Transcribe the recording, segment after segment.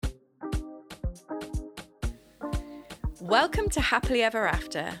Welcome to Happily Ever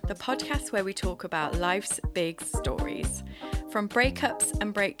After, the podcast where we talk about life's big stories. From breakups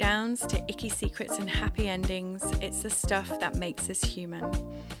and breakdowns to icky secrets and happy endings, it's the stuff that makes us human.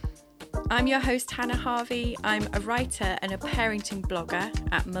 I'm your host, Hannah Harvey. I'm a writer and a parenting blogger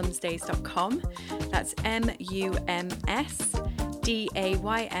at mumsdays.com. That's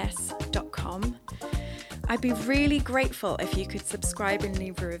mumsdays.com. I'd be really grateful if you could subscribe and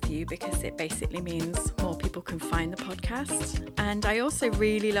leave a review because it basically means more people can find the podcast. And I also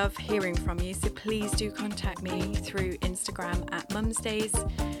really love hearing from you, so please do contact me through Instagram at mumsdays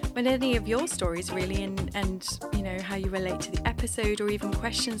with any of your stories really and you know how you relate to the episode or even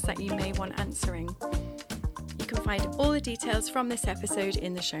questions that you may want answering. You can find all the details from this episode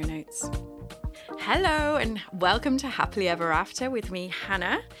in the show notes. Hello and welcome to Happily Ever After with me,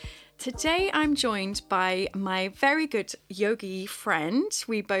 Hannah. Today I'm joined by my very good yogi friend.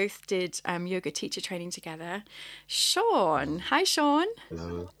 We both did yoga teacher training together, Sean. Hi, Sean.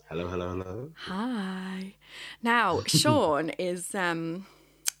 Hello. Hello. Hi. Now, Sean is, I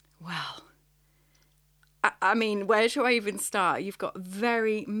mean, where do I even start? You've got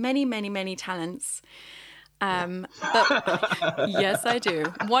very many talents. But yes, I do.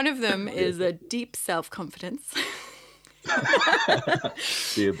 One of them is a deep self-confidence.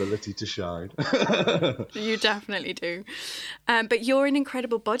 The ability to shine. You definitely do. But you're an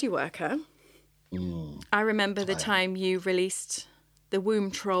incredible body worker. I remember the time you released the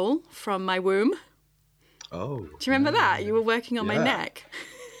womb troll from my womb. Oh. Do you remember that? You were working on my neck.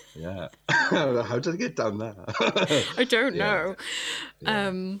 Yeah. How did I get down there? I don't know.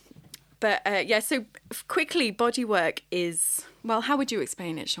 So quickly, body work is, well, how would you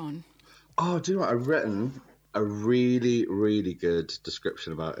explain it, Sean? Oh, do you know what? I've written a really good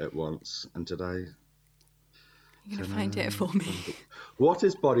description about it once, and did I? You're going to find it for me. What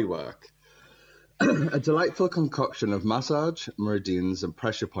is body work? A delightful concoction of massage, meridians, and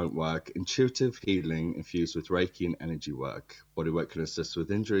pressure point work, intuitive healing infused with Reiki and energy work. Body work can assist with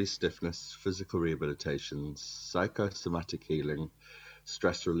injury, stiffness, physical rehabilitation, psychosomatic healing,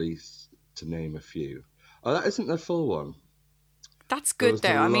 stress release, to name a few. Oh, that isn't the full one. That's good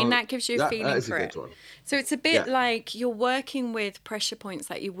though. I mean, that gives you a feeling that is for a it. good one. So it's a bit like you're working with pressure points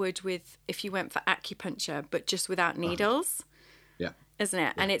that you would with if you went for acupuncture, but just without needles. Yeah. Isn't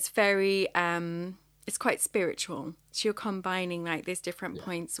it? Yeah. And it's very, it's quite spiritual. So you're combining like these different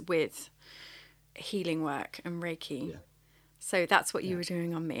points with healing work and Reiki. Yeah. So that's what you were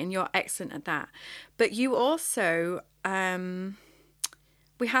doing on me, and you're excellent at that. But you also,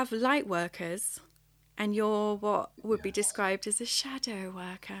 we have light workers. And you're what would be described as a shadow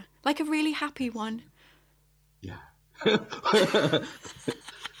worker, like a really happy one. Yeah.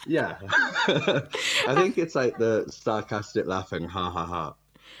 Yeah. I think it's like the sarcastic laughing, ha ha ha.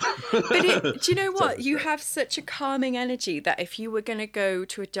 But do you know what? You have such a calming energy that if you were going to go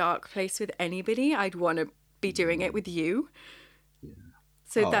to a dark place with anybody, I'd want to be doing it with you. Yeah.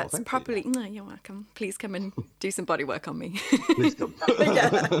 So that's probably... No, you're welcome. Please come and do some body work on me. Please come.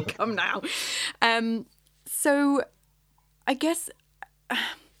 Yeah, come now. So I guess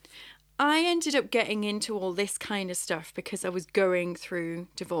I ended up getting into all this kind of stuff because I was going through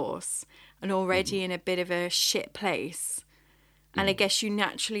divorce and already in a bit of a shit place. And I guess you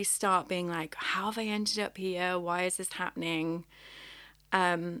naturally start being like, how have I ended up here? Why is this happening?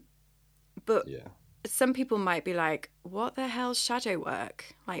 But some people might be like, what the hell's shadow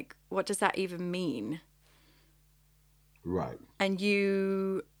work? Like, what does that even mean? Right. And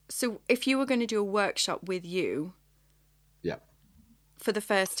so if you were going to do a workshop with you for the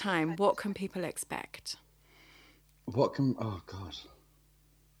first time, what can people expect? Oh God.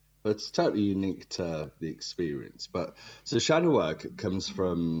 It's totally unique to the experience. But so shadow work comes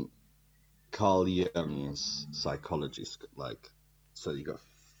from Carl Jung's psychology. So you got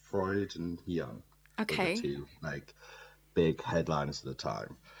Freud and Jung. Okay. The two big headliners at the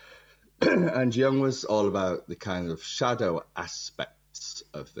time. And Jung was all about the kind of shadow aspects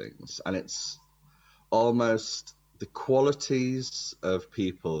of things. And it's almost the qualities of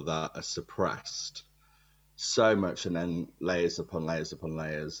people that are suppressed so much, and then layers upon layers upon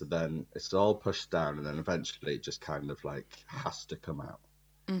layers, and then it's all pushed down, and then eventually it just kind of has to come out.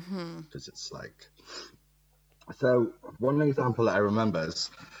 Because it's so one example that I remember is,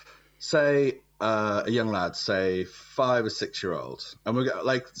 say a young lad, say 5 or 6 year old, and we're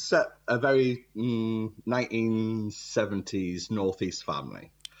going set a very 1970s Northeast family.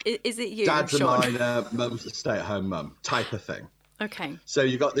 Is it you, Dad's Sean? a minor, mum's a stay-at-home mum type of thing. Okay. So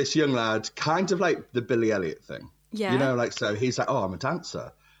you got this young lad, kind of like the Billy Elliot thing. Yeah. You know, so he's like, oh, I'm a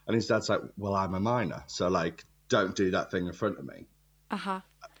dancer. And his dad's like, well, I'm a minor. So don't do that thing in front of me. Uh-huh.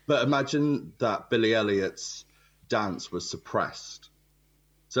 But imagine that Billy Elliot's dance was suppressed.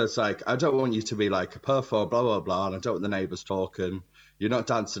 So it's like, I don't want you to be like a performer, blah, blah, blah, and I don't want the neighbours talking. You're not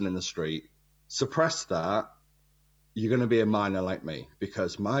dancing in the street. Suppress that. You're going to be a minor like me,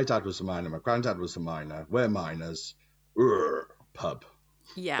 because my dad was a minor, my granddad was a minor, we're minors, pub.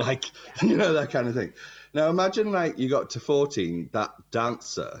 Yeah. Like, you know, that kind of thing. Now imagine like you got to 14, that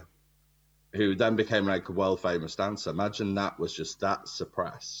dancer who then became like a world famous dancer, imagine that was just that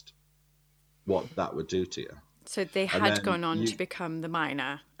suppressed, what that would do to you. So they had gone on to become the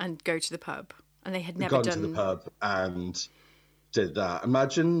minor and go to the pub, and they had never gone to the pub and did that.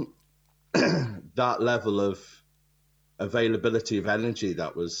 Imagine that level of availability of energy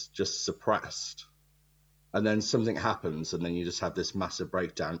that was just suppressed, and then something happens, and then you just have this massive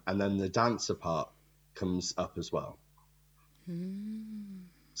breakdown, and then the dancer part comes up as well.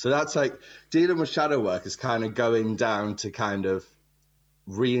 So that's like dealing with shadow work is kind of going down to kind of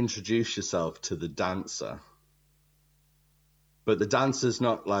reintroduce yourself to the dancer, but the dancer's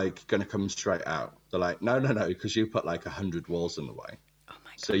not like going to come straight out. They're like, no, because you put like 100 walls in the way. Oh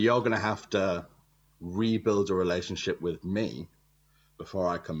my God. So you're going to have to rebuild a relationship with me before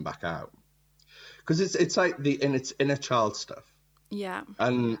I come back out, because it's like it's inner child stuff. Yeah.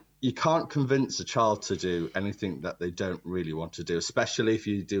 And you can't convince a child to do anything that they don't really want to do, especially if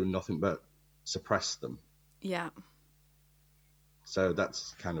you do nothing but suppress them. Yeah. So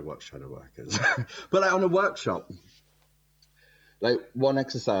that's kind of what shadow work is. But like on a workshop, like one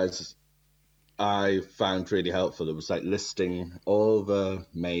exercise I found really helpful, it was like listing all the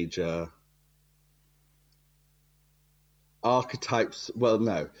major archetypes,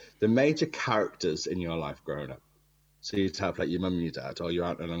 the major characters in your life growing up. So you'd have like your mum and your dad, or your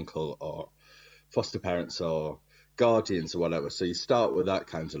aunt and uncle, or foster parents, or guardians, or whatever. So you start with that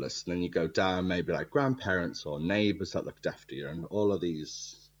kind of list, and then you go down maybe like grandparents or neighbours that looked after you, and all of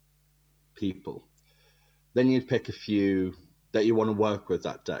these people. Then you'd pick a few that you want to work with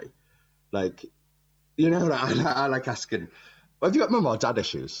that day. Like, you know, I like asking, have you got mum or dad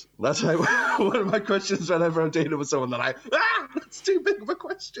issues? That's like one of my questions whenever I'm dealing with someone. They're like, that's too big of a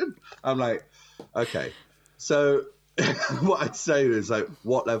question. I'm like, okay. So what I'd say is like,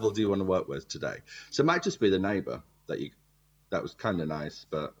 what level do you want to work with today? So it might just be the neighbour that was kind of nice,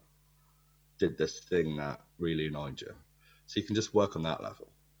 but did this thing that really annoyed you. So you can just work on that level.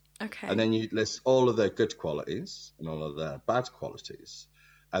 Okay. And then you list all of their good qualities and all of their bad qualities.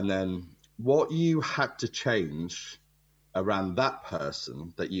 And then what you had to change around that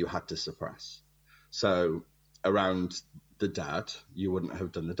person that you had to suppress. So around the dad, you wouldn't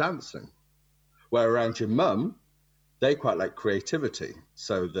have done the dancing. Where around your mum, they quite like creativity.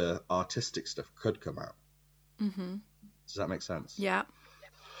 So the artistic stuff could come out. Mm-hmm. Does that make sense? Yeah.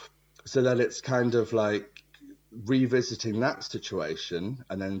 So then it's kind of like revisiting that situation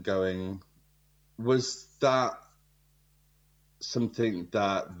and then going, was that something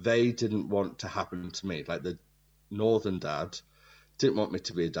that they didn't want to happen to me? Like the northern dad didn't want me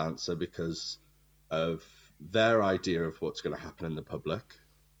to be a dancer because of their idea of what's going to happen in the public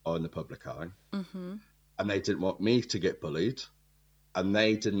or in the public eye. Mm-hmm. And they didn't want me to get bullied, and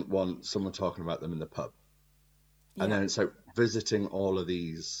they didn't want someone talking about them in the pub. Yeah. And then it's like visiting all of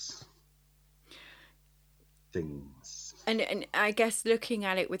these things. And I guess looking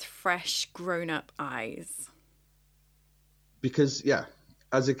at it with fresh, grown-up eyes. Because, yeah,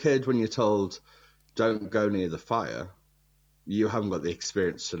 as a kid, when you're told, don't go near the fire, you haven't got the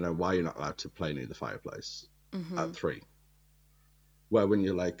experience to know why you're not allowed to play near the fireplace at 3. Where when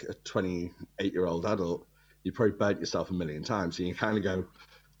you're like a 28-year-old adult, you probably burnt yourself a million times, and you kind of go,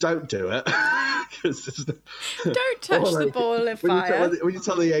 don't do it. Don't touch the ball of fire. When you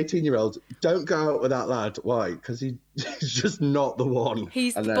tell the 18-year-old, don't go out with that lad. Why? Because he's just not the one.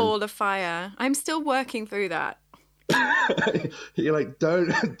 He's the ball of fire. I'm still working through that. You're like,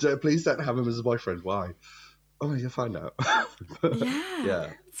 please don't have him as a boyfriend. Why? Oh, you'll find out. Yeah.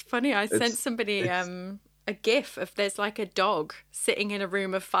 It's funny. I sent somebody a gif of there's like a dog sitting in a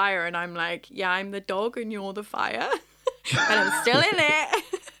room of fire, and I'm like, yeah, I'm the dog and you're the fire. And I'm still in it.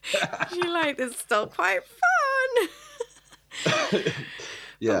 She's like, this is still quite fun.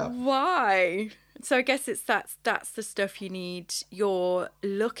 Yeah. But why? So I guess that's the stuff you're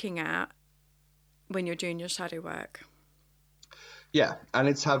looking at when you're doing your shadow work. Yeah, and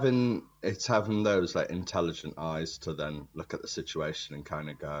it's having those like intelligent eyes to then look at the situation and kind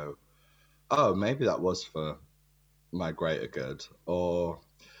of go, oh, maybe that was for my greater good, or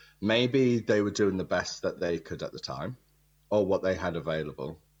maybe they were doing the best that they could at the time, or what they had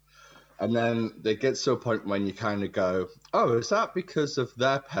available. And then it gets to a point when you kind of go, oh, is that because of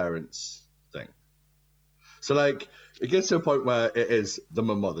their parents' thing? So like it gets to a point where it is the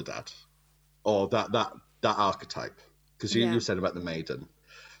mum or the dad, or that that archetype. Because you said about the maiden.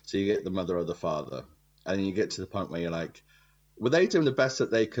 So you get the mother or the father, and then you get to the point where you're like, were they doing the best that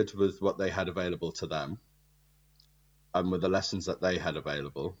they could with what they had available to them and with the lessons that they had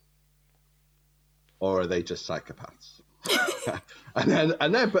available? Or are they just psychopaths?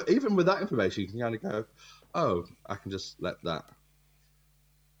 and then, but even with that information, you can kind of go, oh, I can just let that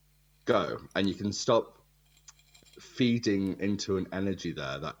go. And you can stop feeding into an energy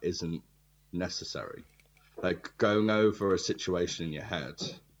there that isn't necessary. Like going over a situation in your head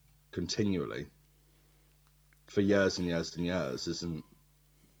continually for years and years and years isn't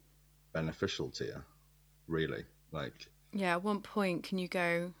beneficial to you, really. Like, yeah, at one point can you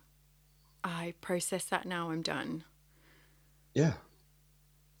go, I process that now, I'm done? Yeah.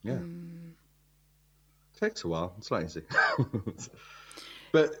 Takes a while. It's not easy.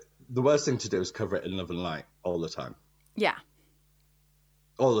 But the worst thing to do is cover it in love and light all the time. Yeah.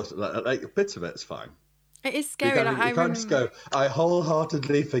 All the like bits of it's fine. It is scary. You can't just go, I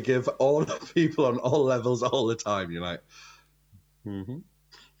wholeheartedly forgive all people on all levels all the time. You're like,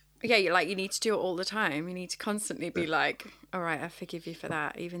 Yeah, you need to do it all the time. You need to constantly be like, all right, I forgive you for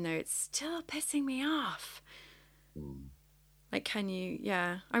that, even though it's still pissing me off. Like, can you,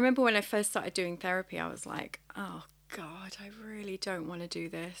 I remember when I first started doing therapy, I was like, oh God, I really don't want to do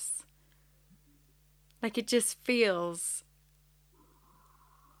this. Like, it just feels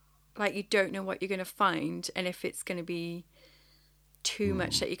like you don't know what you're going to find and if it's going to be too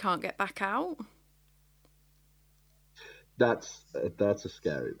much that you can't get back out. That's a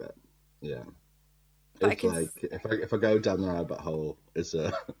scary bit. Yeah. It's like if I go down the rabbit hole,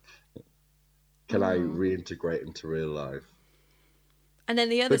 can I reintegrate into real life? And then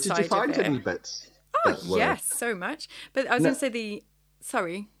the other side of it. Did you find any bits? Oh yes, so much. But I was going to say the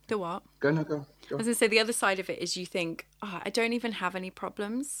what? Go. I was going to say the other side of it is you think, I don't even have any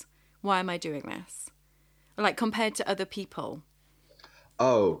problems. Why am I doing this? Like compared to other people.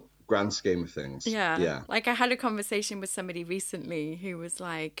 Oh, grand scheme of things. Yeah. Like I had a conversation with somebody recently who was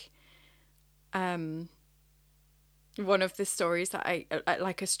like, one of the stories that I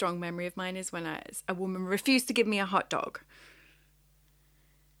like a strong memory of mine is when a woman refused to give me a hot dog.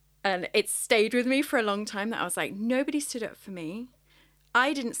 And it stayed with me for a long time that I was like, nobody stood up for me.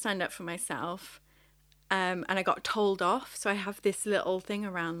 I didn't stand up for myself. And I got told off. So I have this little thing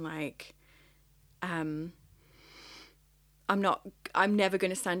around like, I'm never going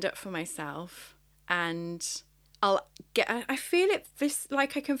to stand up for myself. And I feel it,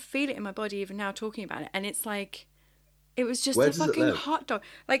 like I can feel it in my body even now talking about it. And it's like, it was just a fucking hot dog.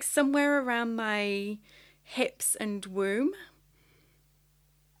 Like somewhere around my hips and womb.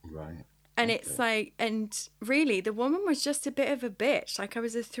 Right. And it's like, and really the woman was just a bit of a bitch. Like I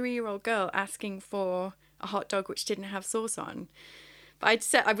was a 3-year-old girl asking for a hot dog which didn't have sauce on. But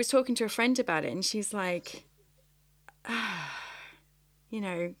I was talking to a friend about it and she's like,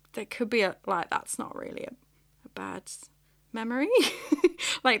 there could be that's not really a bad memory.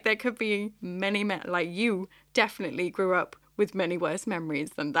 Like there could be many, like you definitely grew up with many worse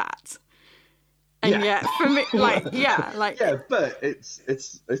memories than that. And yet, for me, but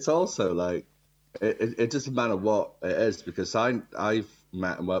it's also like it doesn't matter what it is because I've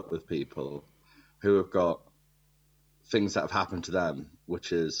met and worked with people who have got things that have happened to them,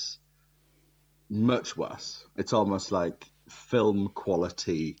 which is much worse. It's almost like film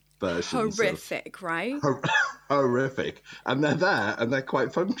quality versions. Horrific, right? Horrific, and they're there and they're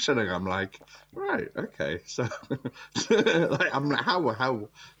quite functioning. I'm like, right, okay, so like I'm like, how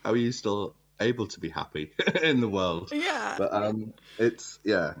are you still able to be happy in the world? Yeah. But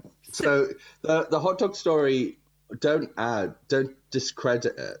so the hot dog story, don't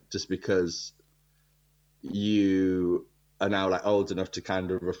discredit it just because you are now like old enough to kind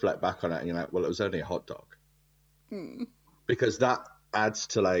of reflect back on it and you're like, well, it was only a hot dog. Because that adds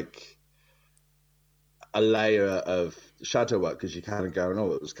to like a layer of shadow work because you kind of going,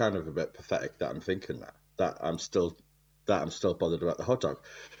 oh, it was kind of a bit pathetic that I'm thinking that I'm still bothered about the hot dog.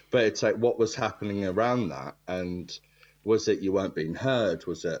 But it's like, what was happening around that? And was it you weren't being heard?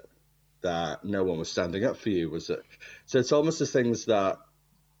 Was it that no one was standing up for you? Was it? So it's almost the things that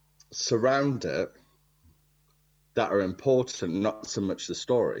surround it that are important, not so much the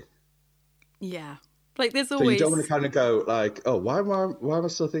story. Yeah. Like there's always... So you don't want to kind of go like, oh, why am I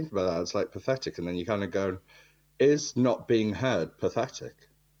still thinking about that? It's like pathetic. And then you kind of go, is not being heard pathetic?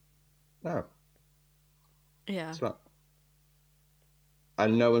 No. Yeah. It's not.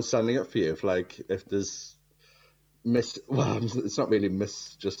 And no one's standing up for you. If there's it's not really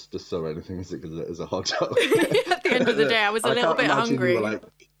misjustice or anything, is it? Because it is a hot dog. At the end of the day, I was a little bit hungry.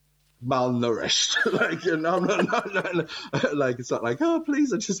 malnourished. Like, no, like, it's not like, oh,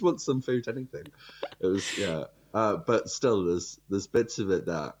 please, I just want some food, anything. It was, yeah. But still, there's bits of it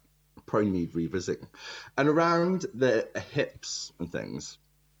that probably need revisiting. And around the hips and things,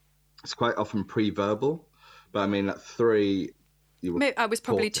 it's quite often pre-verbal. But I mean, at 3, I was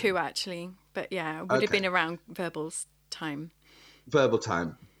probably talking. 2 actually, but yeah, it would have been around verbal's time. Verbal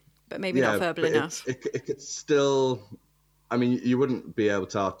time. But maybe not verbal enough. It could still, I mean, you wouldn't be able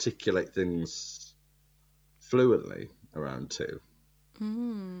to articulate things fluently around 2.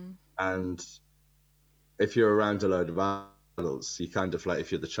 And if you're around a load of adults, you kind of like,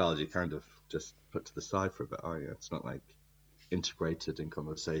 if you're the child, you kind of just put to the side for a bit, aren't you? It's not like integrated in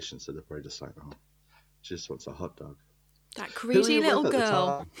conversation, so they're probably just like, oh, she just wants a hot dog. That greedy little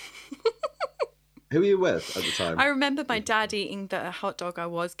girl. Who were you with at the time? I remember my dad eating the hot dog I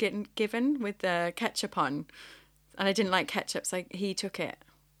was given with the ketchup on. And I didn't like ketchup, so he took it.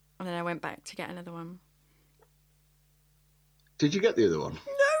 And then I went back to get another one. Did you get the other one?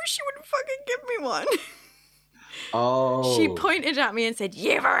 No, she wouldn't fucking give me one. Oh. She pointed at me and said,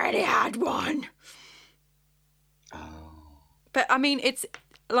 "You've already had one." Oh. But I mean, it's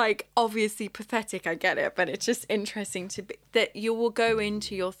like obviously pathetic, I get it, but it's just interesting to be that you will go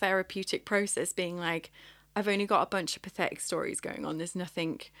into your therapeutic process being like, I've only got a bunch of pathetic stories going on, there's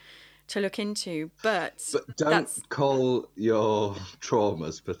nothing to look into, but don't call your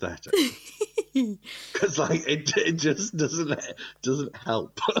traumas pathetic, because like it just doesn't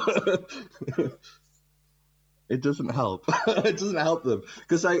help. It doesn't help. It doesn't help them,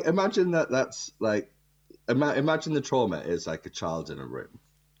 because like, imagine that's like, imagine the trauma is like a child in a room.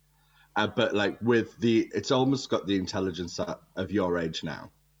 But like it's almost got the intelligence of your age now.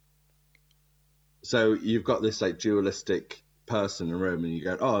 So you've got this like dualistic person in a room, and you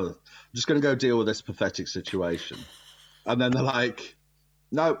go, "Oh, I'm just going to go deal with this pathetic situation," and then they're like,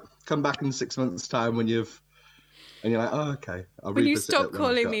 "No, come back in 6 months' time when you've," and you're like, "Oh, okay." When you stop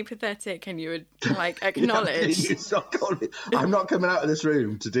calling me pathetic, and you would like acknowledge. You stop calling me. I'm not coming out of this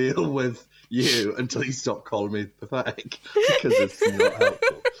room to deal with you until you stop calling me pathetic, because it's not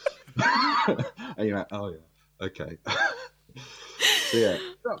helpful. And you're like, oh yeah, okay. So, yeah.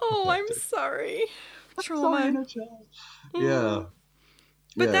 Oh, I'm sorry. Trauma. Yeah.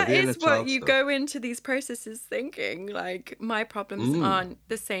 But yeah, that is what you stuff. go into these processes thinking, like, my problems aren't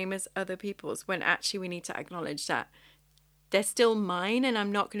the same as other people's, when actually we need to acknowledge that they're still mine, and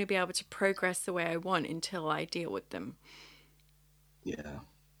I'm not going to be able to progress the way I want until I deal with them. Yeah.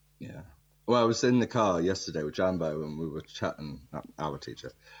 Well, I was in the car yesterday with Jambo, and we were chatting, our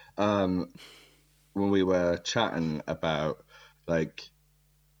teacher, when we were chatting about like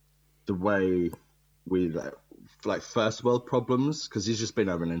the way we like first world problems, because he's just been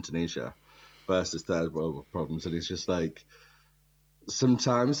over in Indonesia, versus third world problems, and he's just like,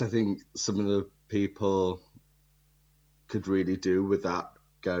 sometimes I think some of the people could really do with that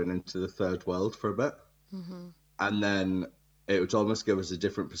going into the third world for a bit, and then it would almost give us a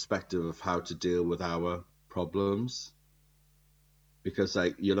different perspective of how to deal with our problems, because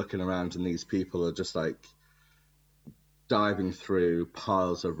like you're looking around and these people are just like diving through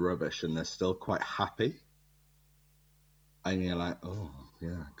piles of rubbish, and they're still quite happy, and you're like, oh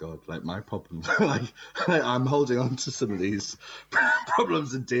yeah, God, like my problems, like I'm holding on to some of these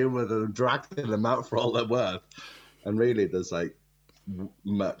problems and dealing with them and dragging them out for all they're worth, and really there's like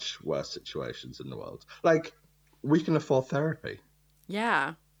much worse situations in the world. Like, we can afford therapy.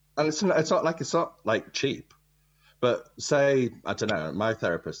 Yeah. And it's not like cheap. But say, I don't know, my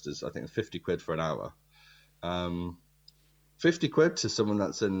therapist is, I think, 50 quid for an hour. 50 quid to someone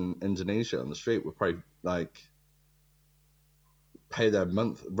that's in Indonesia on the street would probably like pay their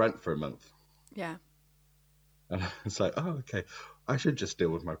rent for a month. Yeah. And it's like, oh, okay, I should just deal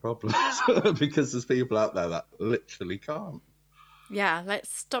with my problems because there's people out there that literally can't. Yeah,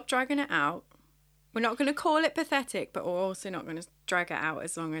 let's stop dragging it out. We're not going to call it pathetic, but we're also not going to drag it out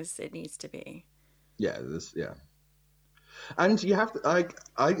as long as it needs to be. Yeah, and you have to,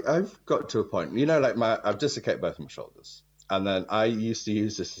 I've got to a point, you know, like I've dislocated both of my shoulders, and then I used to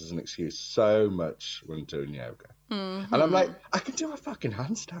use this as an excuse so much when doing yoga, and I'm like, I can do a fucking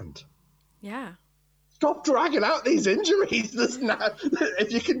handstand. Yeah. Stop dragging out these injuries.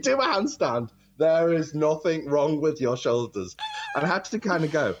 If you can do a handstand, there is nothing wrong with your shoulders. And I had to kind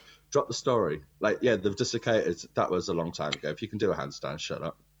of go, drop the story. Like, yeah, they've dislocated. That was a long time ago. If you can do a handstand, shut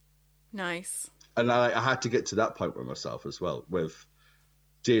up. Nice. And I had to get to that point with myself as well, with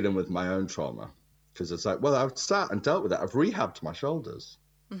dealing with my own trauma. Because it's like, well, I've sat and dealt with it. I've rehabbed my shoulders.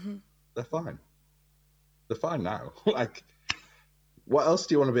 Mm-hmm. They're fine. They're fine now. Like, what else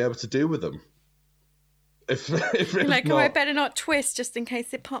do you want to be able to do with them? if You're like, not, oh, I better not twist just in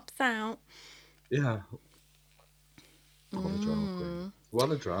case it pops out. Yeah. What a drama queen.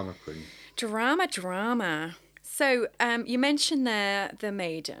 What a drama queen. Drama. So you mentioned there the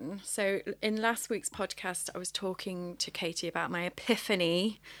maiden. So in last week's podcast, I was talking to Katie about my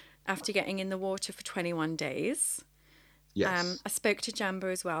epiphany after getting in the water for 21 days. Yes. I spoke to Jambo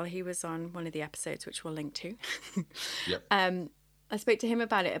as well. He was on one of the episodes, which we'll link to. Yep. I spoke to him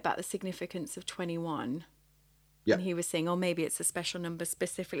about it, about the significance of 21. Yep. And he was saying, oh, maybe it's a special number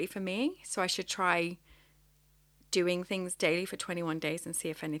specifically for me. So I should try doing things daily for 21 days and see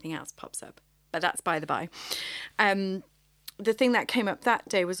if anything else pops up. But that's by the by. The thing that came up that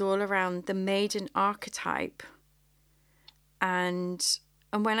day was all around the maiden archetype. And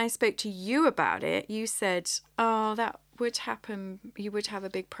when I spoke to you about it, you said, oh, that would happen. You would have a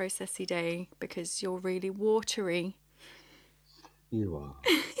big processy day because you're really watery. You are.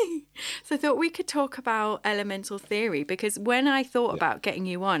 So I thought we could talk about elemental theory, because when I thought about getting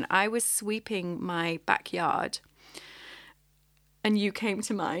you on, I was sweeping my backyard and you came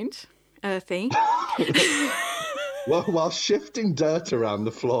to mind, Earthy. Well, while shifting dirt around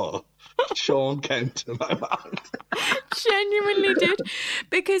the floor, Sean came to my mind. Genuinely did.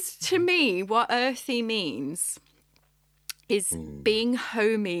 Because to me, what Earthy means is being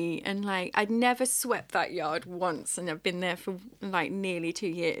homey, and like I'd never swept that yard once, and I've been there for like nearly 2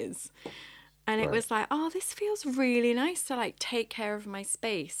 years, and it was like, oh, this feels really nice to like take care of my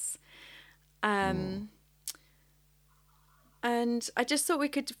space. And I just thought we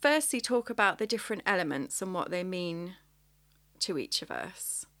could firstly talk about the different elements and what they mean to each of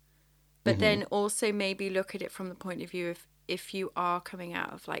us, but then also maybe look at it from the point of view of if you are coming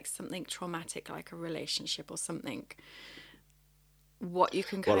out of like something traumatic, like a relationship or something, what you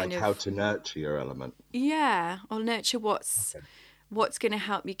can kind of how to nurture your element. Yeah, or nurture what's going to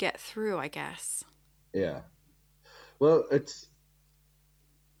help you get through, I guess. Yeah. Well,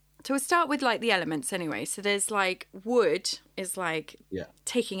 So we'll start with like the elements anyway. So there's like wood is like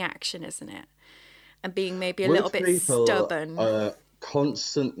taking action, isn't it? And being maybe a Wood little bit people stubborn. Are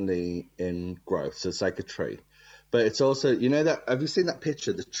constantly in growth. So it's like a tree. But it's also, you know, that, have you seen that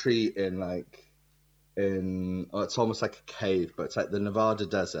picture, the tree it's almost like a cave, but it's like the Nevada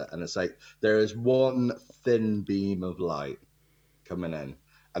desert, and it's like there is one thin beam of light coming in,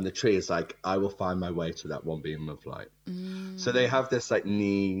 and the tree is like, I will find my way to that one beam of light. So they have this like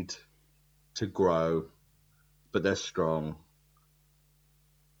need to grow, but they're strong,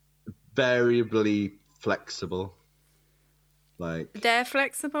 variably flexible. Like They're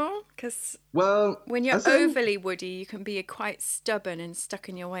flexible because when you're overly woody, you can be quite stubborn and stuck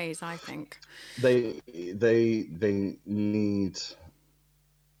in your ways, I think. They need,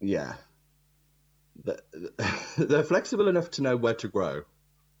 they're flexible enough to know where to grow,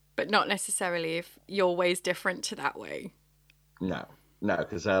 but not necessarily if your way's different to that way. No,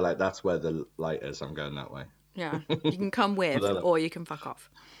 because they're like, that's where the light is, I'm going that way. Yeah, you can come with or you can fuck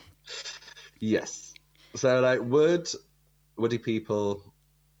off. Yes. So like woody people,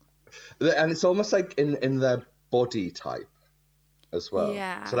 and it's almost like in their body type as well.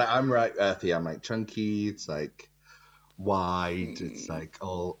 Yeah. So like I'm right earthy, I'm like chunky, it's like wide, it's like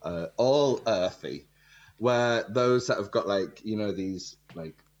all earthy. Where those that have got like, you know, these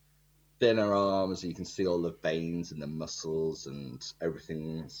like thinner arms, and you can see all the veins and the muscles and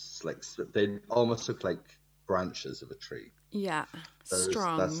everything's like, they almost look like branches of a tree. Yeah,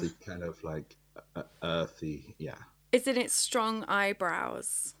 strong. That's the kind of like earthy, yeah. Isn't it strong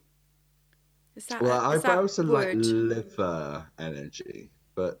eyebrows? Eyebrows are like liver energy,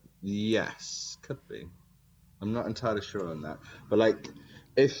 but yes, could be. I'm not entirely sure on that. But like,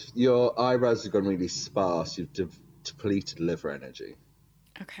 if your eyebrows have gone really sparse, you've depleted liver energy.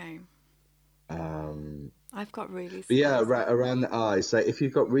 Okay. I've got really. But yeah, right around the eyes. Like if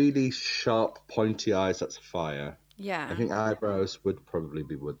you've got really sharp, pointy eyes, that's fire. Yeah. I think eyebrows would probably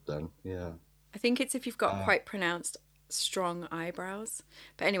be wood then. Yeah. I think it's if you've got quite pronounced, strong eyebrows.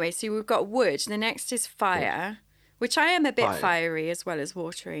 But anyway, so we've got wood. The next is fire, which I am a bit fiery as well as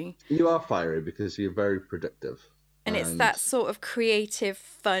watery. You are fiery because you're very productive. And it's that sort of creative,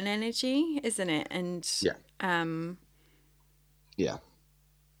 fun energy, isn't it? And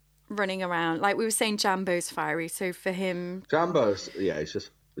running around. Like we were saying, Jambo's fiery. So for him... Jambo's, he's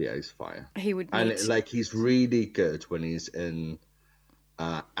fire. He would need... And he's really good when he's in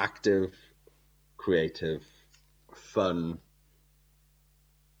active, creative, fun,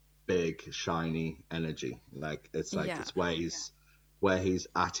 big, shiny energy. Like it's like it's where he's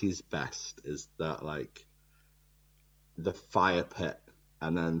at his best is that like the fire pit,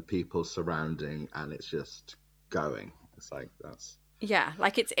 and then people surrounding, and it's just going. It's like Yeah,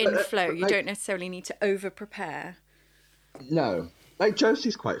 like it's in flow. but You like, don't necessarily need to over-prepare. No. Like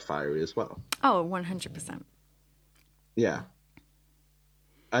Josie's quite fiery as well. Oh, 100%. Yeah.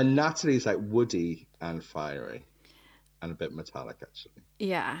 And Natalie's like woody and fiery and a bit metallic, actually.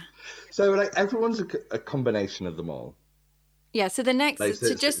 Yeah. So like everyone's a combination of them all. Yeah, so the next, Like,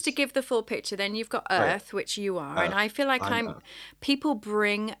 so just to give the full picture, then you've got Earth, which you are, and I feel like people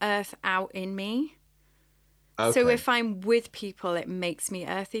bring Earth out in me. Okay. So if I'm with people, it makes me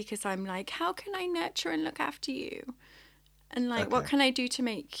earthy because I'm like, how can I nurture and look after you? And like, what can I do to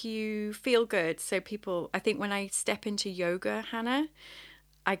make you feel good? So people, I think when I step into yoga, Hannah,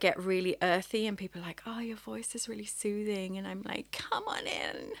 I get really earthy and people are like, oh, your voice is really soothing. And I'm like, come on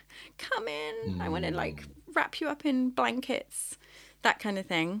in, come in. I want to like wrap you up in blankets, that kind of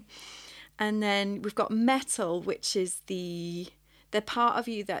thing. And then we've got metal, which is the part of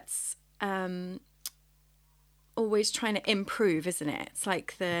you that's always trying to improve, isn't it? It's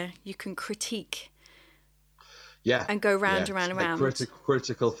like you can critique. Yeah. And go round and round and like round.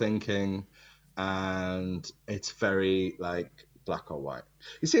 Critical thinking, and it's very like black or white.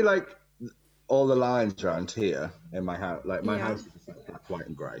 You see, like all the lines around here in my house, like my house is like black, white,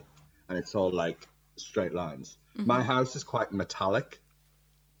 and grey, and it's all like straight lines. Mm-hmm. My house is quite metallic,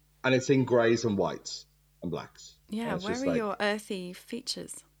 and it's in greys and whites and blacks. Yeah, where are your earthy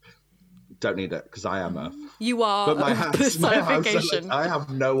features? Don't need it because I am Earth. You are. But my house, like, I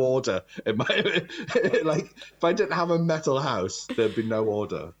have no order in my like. If I didn't have a metal house, there'd be no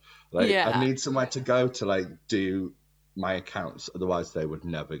order. Like I need somewhere to go to like do my accounts, otherwise they would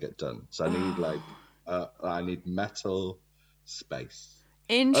never get done. So I need I need metal space.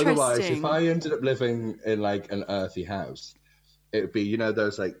 Interesting. Otherwise, if I ended up living in like an earthy house, it would be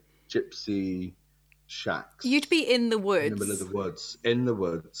those like gypsy shacks. You'd be in the woods. In the middle of the woods. In the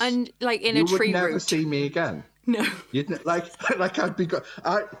woods. And like in a tree root. You would never see me again. No. You'd like I'd be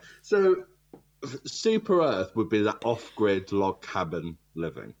so Super Earth would be that off-grid log cabin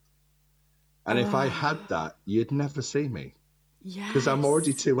living. And if I had that, you'd never see me. Yeah. Because I'm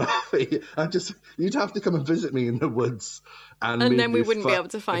already too earthy. You'd have to come and visit me in the woods. And then we wouldn't be able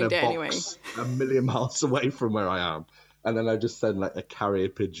to find it anyway. A million miles away from where I am. And then I just send like a carrier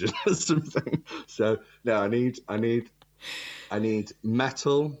pigeon or something. So no, I need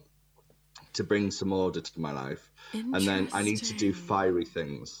metal to bring some order to my life, and then I need to do fiery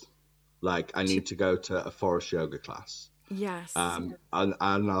things. Like I need to go to a forest yoga class. Yes. And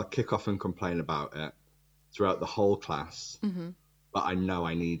I'll kick off and complain about it throughout the whole class, but I know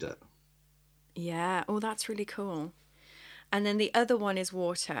I need it. Yeah. Oh, that's really cool. And then the other one is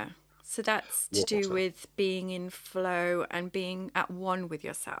water. So that's to do with being in flow and being at one with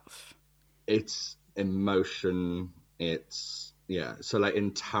yourself. It's emotion. So like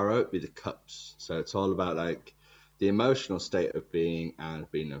in tarot, it'd be the cups. So it's all about like the emotional state of being and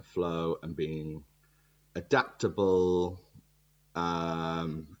being in flow and being adaptable,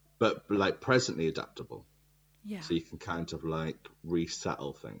 but like presently adaptable. Yeah. So you can kind of like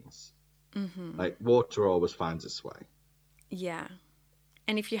resettle things. Mm-hmm. Like water always finds its way. Yeah.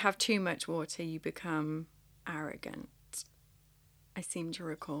 And if you have too much water, you become arrogant. I seem to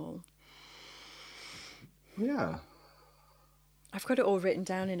recall. Yeah. I've got it all written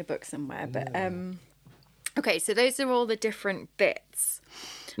down in a book somewhere. But okay, so those are all the different bits.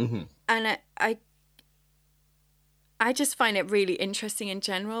 Mm-hmm. And I just find it really interesting in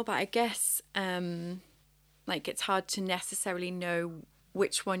general. But I guess like it's hard to necessarily know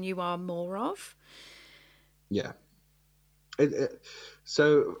which one you are more of. Yeah.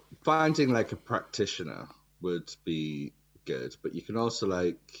 So finding like a practitioner would be good, but you can also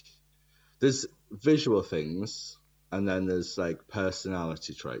like there's visual things and then there's like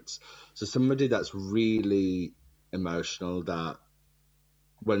personality traits. So somebody that's really emotional, that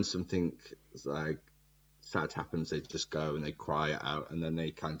when something like sad happens, they just go and they cry it out, and then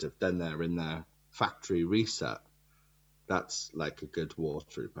they're in their factory reset. That's like a good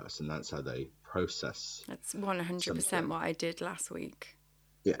watery person. That's how they process. That's 100% what I did last week.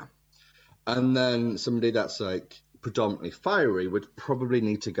 Yeah. And then somebody that's like predominantly fiery would probably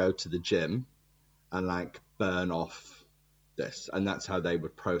need to go to the gym and like burn off this. And that's how they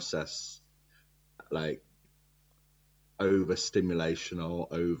would process like overstimulation or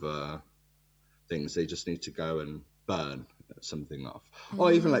over things. They just need to go and burn something off.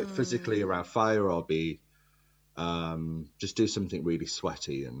 Or even like physically around fire, or be just do something really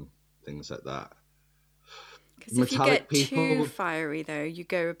sweaty and things like that. Because if you get too fiery, though, you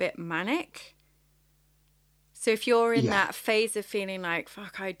go a bit manic. So if you're in that phase of feeling like,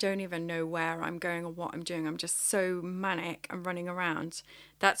 fuck, I don't even know where I'm going or what I'm doing, I'm just so manic and running around,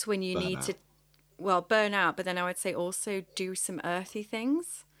 that's when you need to burn out, but then I would say also do some earthy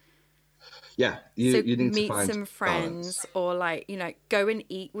things. Yeah, So you need meet to find some friends, balance. or like, go and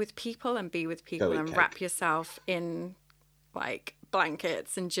eat with people and be with people eat and cake. wrap yourself in like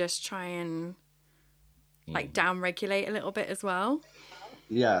blankets and just try and like down regulate a little bit as well.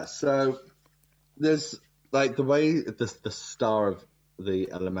 Yeah, so there's like the way the star of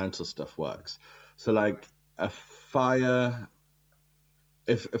the elemental stuff works. So like a fire,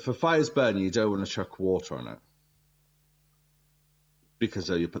 if a fire's burning, you don't want to chuck water on it because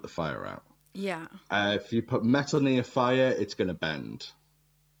you put the fire out. Yeah. If you put metal near fire, it's going to bend.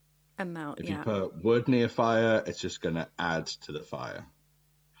 And melt. If yeah. you put wood near fire, it's just going to add to the fire.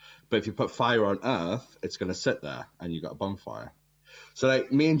 But if you put fire on earth, it's going to sit there and you've got a bonfire. So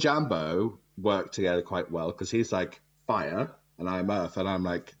like me and Jambo work together quite well because he's like fire and I'm earth, and I'm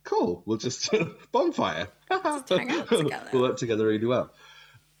like, cool, we'll just bonfire. Just hang out together. We'll work together really well.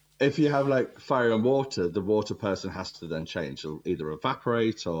 If you have like fire and water, the water person has to then change. They'll either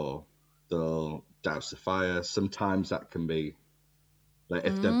evaporate or they'll douse the fire. Sometimes that can be like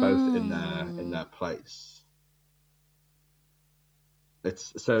if they're both in their place.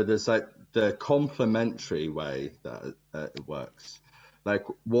 It's so there's like the complementary way that it works. Like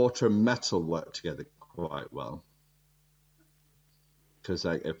water and metal work together quite well. Because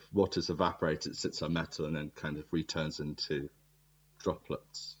like if water's evaporated, it sits on metal and then kind of returns into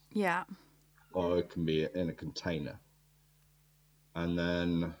droplets. Yeah. Or it can be in a container. And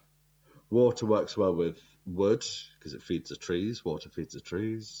then water works well with wood because it feeds the trees. Water feeds the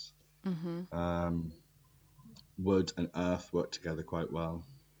trees. Mm-hmm. Wood and earth work together quite well.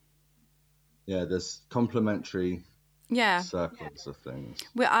 Yeah, there's complementary circles of things.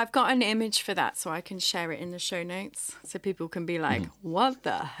 Well, I've got an image for that, so I can share it in the show notes so people can be like, what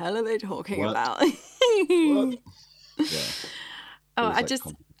the hell are they talking about? What? Yeah. Oh,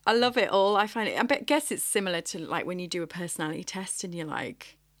 I love it all. I find it, I guess it's similar to like when you do a personality test and you're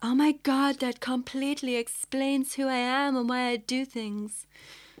like, oh my God, that completely explains who I am and why I do things.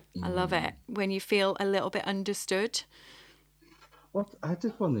 I love it when you feel a little bit understood. What I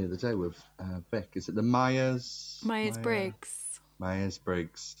did one the other day with Vic. Is it the Myers-Briggs?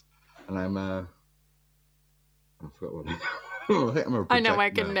 Myers-Briggs, and I'm I forgot what. I think I'm a projector. I know I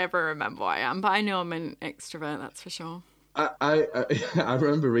can never remember what I am, but I know I'm an extrovert. That's for sure. I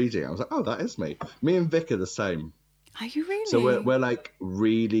remember reading it. I was like, oh, that is me. Me and Vic are the same. Are you really? So we're like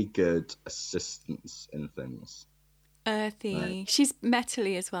really good assistants in things. Earthy. Right. She's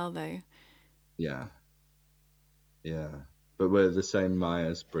metally as well, though. Yeah. But we're the same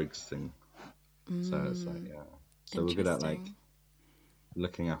Myers-Briggs thing. So it's like, yeah. So we're good at like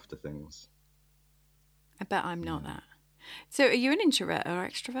looking after things. I bet I'm not that. So are you an introvert or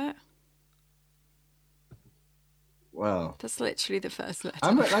extrovert? Well, that's literally the first letter.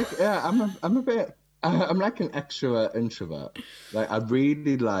 I'm like, I'm a bit. I'm like an extrovert introvert. Like I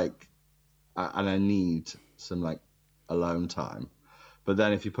really like, and I need some like alone time. But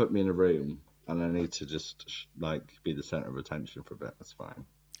then if you put me in a room and I need to just like be the center of attention for a bit, that's fine.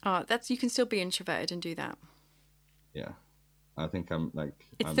 Oh, you can still be introverted and do that. Yeah, I think I'm like.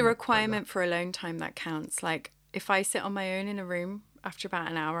 It's the requirement for alone time that counts. Like if I sit on my own in a room after about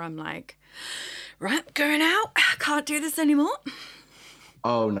an hour, I'm like, right, going out. I can't do this anymore.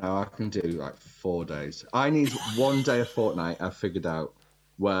 Oh no, I can do like 4 days. I need one day a fortnight. I've figured out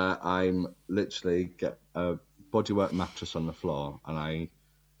where I'm literally get a bodywork mattress on the floor and I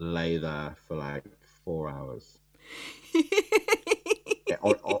lay there for like 4 hours.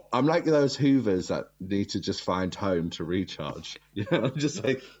 I'm like those Hoovers that need to just find home to recharge. You know, I'm just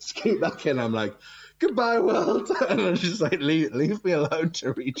like scoot back in. I'm like, goodbye world, and I'm just like leave me alone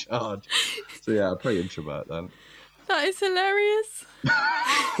to recharge. So yeah, I'm pretty introvert then. That is hilarious.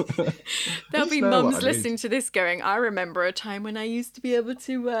 There'll be mums listening to this going, I remember a time when I used to be able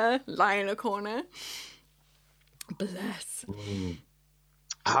to lie in a corner. Bless.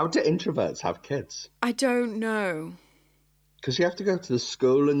 How do introverts have kids? I don't know. Because you have to go to the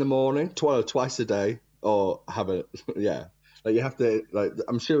school in the morning, twice a day, or have a, like you have to, like,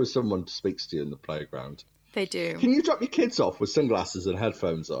 I'm sure someone speaks to you in the playground. They do. Can you drop your kids off with sunglasses and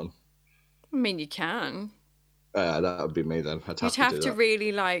headphones on? I mean, you can. That would be me then. You'd have to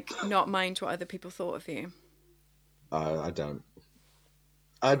really, like, not mind what other people thought of you. I don't.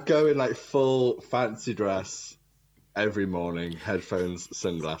 I'd go in, like, full fancy dress every morning, headphones,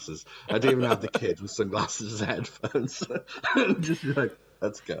 sunglasses. I'd even have the kid with sunglasses and headphones. Just be like,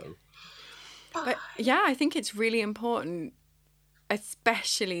 let's go. But, yeah, I think it's really important,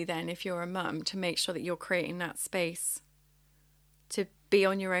 especially then if you're a mum, to make sure that you're creating that space to be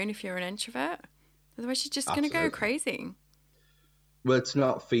on your own if you're an introvert. Otherwise, you're just going to go crazy. Well, it's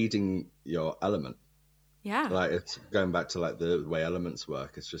not feeding your element. Yeah. Like, it's going back to like the way elements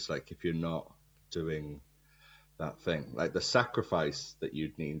work. It's just like if you're not doing that thing, like the sacrifice that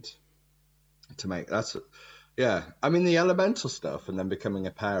you'd need to make. That's, yeah. I mean, the elemental stuff and then becoming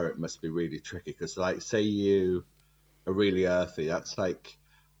a parent must be really tricky because, like, say you are really earthy, that's like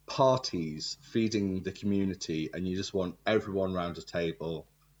parties, feeding the community, and you just want everyone around a table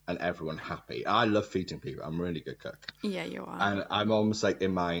and everyone happy. I love feeding people. I'm a really good cook. Yeah, you are. And I'm almost like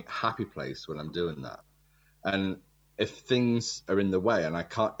in my happy place when I'm doing that. And if things are in the way and I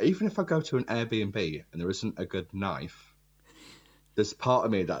can't, even if I go to an Airbnb and there isn't a good knife, there's part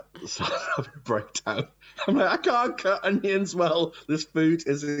of me that starts having a breakdown. I'm like, I can't cut onions well. This food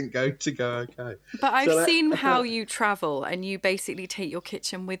isn't going to go okay. But I've seen how you travel and you basically take your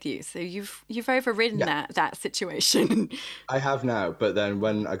kitchen with you. So you've overridden that situation. I have now, but then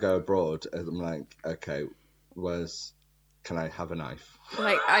when I go abroad, I'm like, okay, can I have a knife?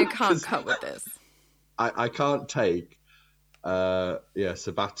 Like, I can't cut with this. I can't take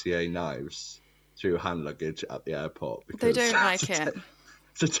Sabatier knives through hand luggage at the airport because they don't like it.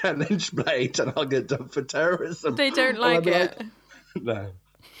 It's a 10-inch blade and I'll get done for terrorism. They don't like it. No.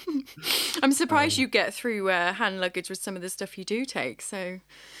 I'm surprised you get through hand luggage with some of the stuff you do take. So,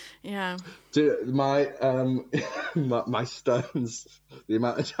 yeah. My my stones, the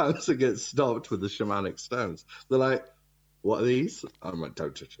amount of times I get stopped with the shamanic stones, they're like, "What are these?" I'm like,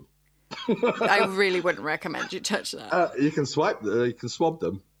 "Don't touch them." I really wouldn't recommend you touch that. You can you can swab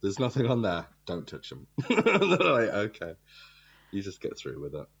them. There's nothing on there. Don't touch them. They're like, okay, you just get through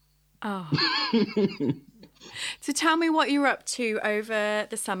with it. Oh. So tell me what you're up to over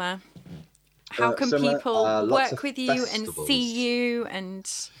the summer. How can people work with you and see you and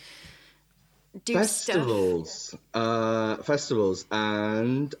do festivals? Festivals,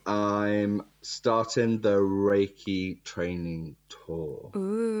 and I'm starting the Reiki training tour.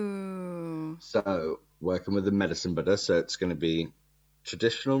 Ooh. So working with the Medicine Buddha, so it's going to be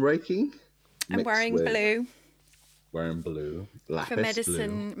traditional Reiki. I'm wearing blue. Wearing blue. Lapis for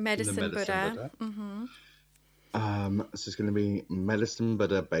medicine Buddha. Buddha. Mm-hmm. So it's going to be Medicine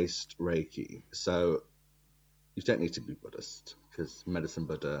Buddha based Reiki. So you don't need to be Buddhist because Medicine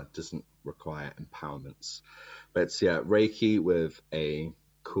Buddha doesn't require empowerments. But it's, Reiki with a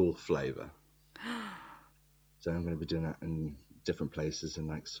cool flavor. So I'm going to be doing that in different places in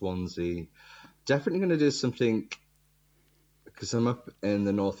like Swansea. Definitely going to do something because I'm up in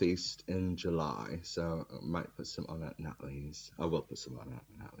the northeast in July, so I might put some on at Natalie's. I will put some on at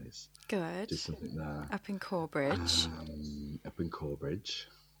Natalie's. Good. Do something there. Up in Corbridge.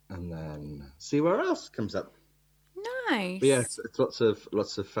 And then see where else comes up. Nice. But yeah, it's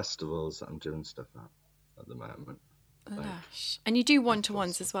lots of festivals that I'm doing stuff at the moment. Lush. And you do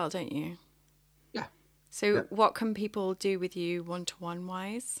one-to-ones as well, don't you? Yeah. So what can people do with you one-to-one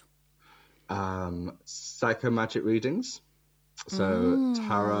wise? Psycho magic readings. So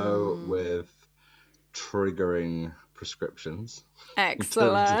tarot with triggering prescriptions.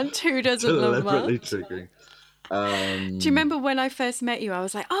 Excellent. Who doesn't love that? Deliberately triggering. Do you remember when I first met you? I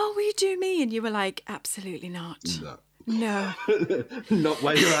was like, "Oh, will you do me?" And you were like, "Absolutely not." No. Not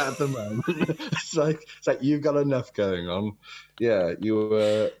where you're at the moment. It's like you've got enough going on. Yeah, you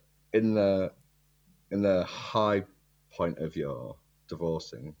were in the high point of your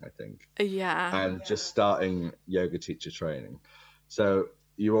divorcing, I think. Yeah. And just starting yoga teacher training. So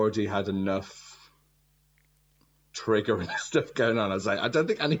you already had enough triggering stuff going on. I was like, I don't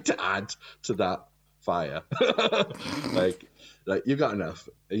think I need to add to that fire. like you've got enough.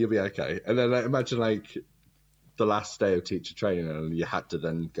 You'll be okay. And then imagine like the last day of teacher training and you had to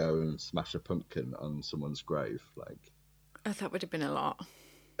then go and smash a pumpkin on someone's grave. Like, oh, that would have been a lot.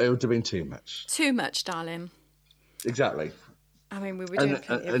 It would have been too much. Too much, darling. Exactly. I mean, we were doing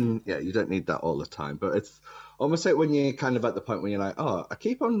and yeah, you don't need that all the time, but it's almost like when you're kind of at the point when you're like, oh, I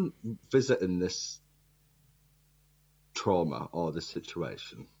keep on visiting this trauma or this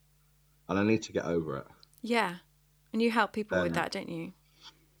situation, and I need to get over it. Yeah, and you help people with that, don't you?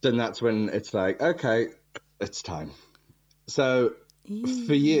 Then that's when it's like, okay, it's time. So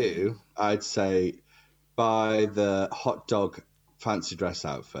for you, I'd say buy the hot dog fancy dress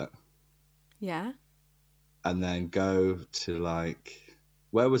outfit. Yeah. And then go to like,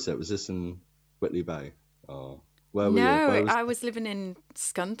 where was it? Was this in Whitley Bay? Or where were you? No, I was living in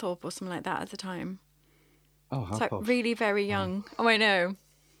Scunthorpe or something like that at the time. Oh, how it's like really very young. Oh, I know.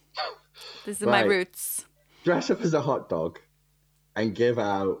 These are my roots. Dress up as a hot dog and give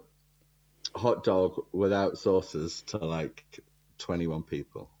out hot dog without sauces to like 21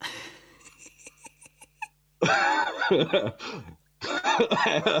 people.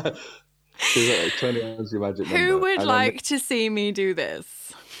 She's like 21's your magic number. Who would like to see me do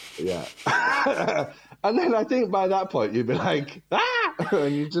this? Yeah. And then I think by that point you'd be like,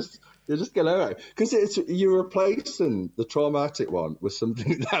 and you just get over it. Because you're replacing the traumatic one with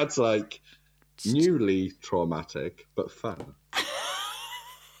something that's like newly traumatic but fun.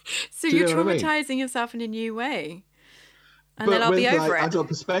 So you're traumatizing yourself in a new way. And but then I'll be over it. Adult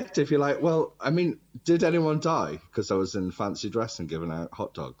perspective, you're like, well, I mean, did anyone die because I was in fancy dress and giving out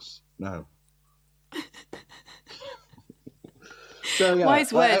hot dogs? No. So, yeah,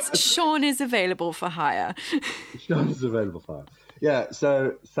 wise words. Sean is available for hire. Sean is available for hire. Yeah,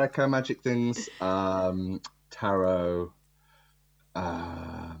 so psycho magic things, tarot,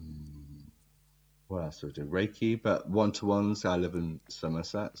 what else do we do? Reiki, but one-to-ones. I live in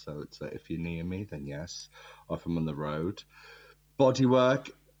Somerset, so it's if you're near me, then yes. Or if I'm on the road. Bodywork.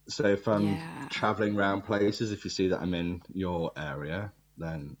 So if I'm traveling around places, if you see that I'm in your area,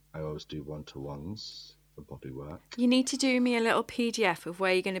 then I always do one-to-ones for bodywork. You need to do me a little PDF of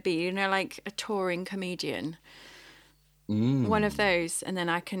where you're going to be. You know, like a touring comedian. One of those, and then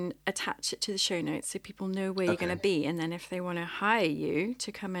I can attach it to the show notes so people know where you're going to be. And then if they want to hire you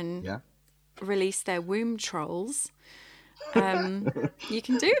to come and release their womb trolls, you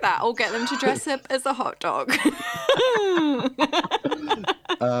can do that, or get them to dress up as a hot dog.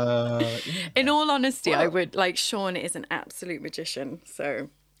 In all honesty, I would Sean is an absolute magician, so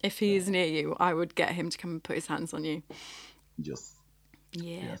if he is near you, I would get him to come and put his hands on you. Yes.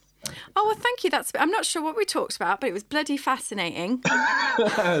 Yeah. Oh, well, thank you. I'm not sure what we talked about, but it was bloody fascinating.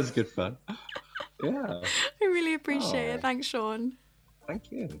 That was good fun. Yeah. I really appreciate it. Thanks, Sean. Thank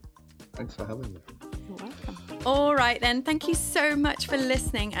you. Thanks for having me. You're welcome. All right, then. Thank you so much for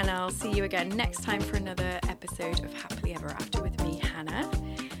listening, and I'll see you again next time for another episode of Happily Ever After with me, Hannah.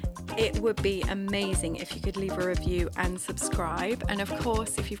 It would be amazing if you could leave a review and subscribe. And of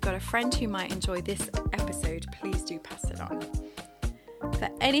course, if you've got a friend who might enjoy this episode, please do pass it on. For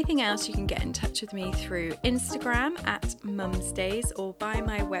anything else, you can get in touch with me through Instagram at mumsdays or by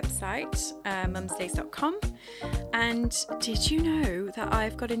my website, mumsdays.com. And did you know that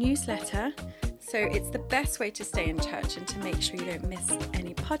I've got a newsletter? So it's the best way to stay in touch and to make sure you don't miss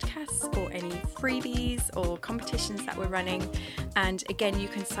any podcasts or any freebies or competitions that we're running. And again, you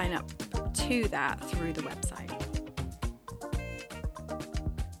can sign up to that through the website.